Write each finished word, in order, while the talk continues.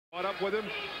Caught up with him,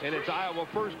 and it's Iowa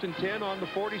 1st and 10 on the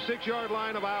 46-yard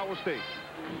line of Iowa State.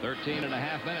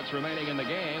 13.5 minutes remaining in the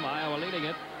game. Iowa leading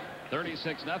it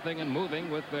 36-0 and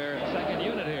moving with their second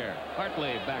unit here.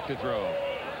 Hartlieb back to throw.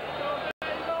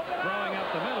 Throwing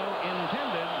up the middle,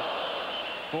 intended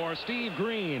for Steve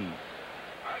Green.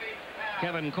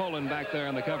 Kevin Colin back there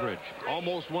in the coverage.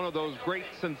 Almost one of those great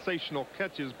sensational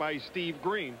catches by Steve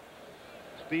Green.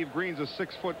 Steve Green's a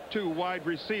 6'2" wide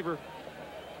receiver.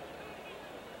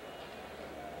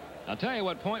 I'll tell you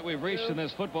what point we've reached in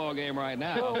this football game right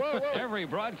now. Every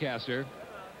broadcaster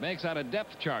makes out a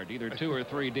depth chart, either 2 or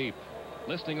 3 deep,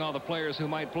 listing all the players who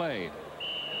might play.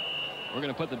 We're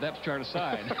going to put the depth chart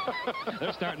aside.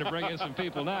 They're starting to bring in some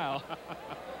people now.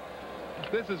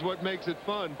 This is what makes it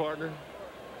fun, partner.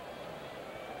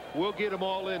 We'll get them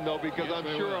all in, though, because I'm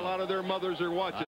sure a lot of their mothers are watching.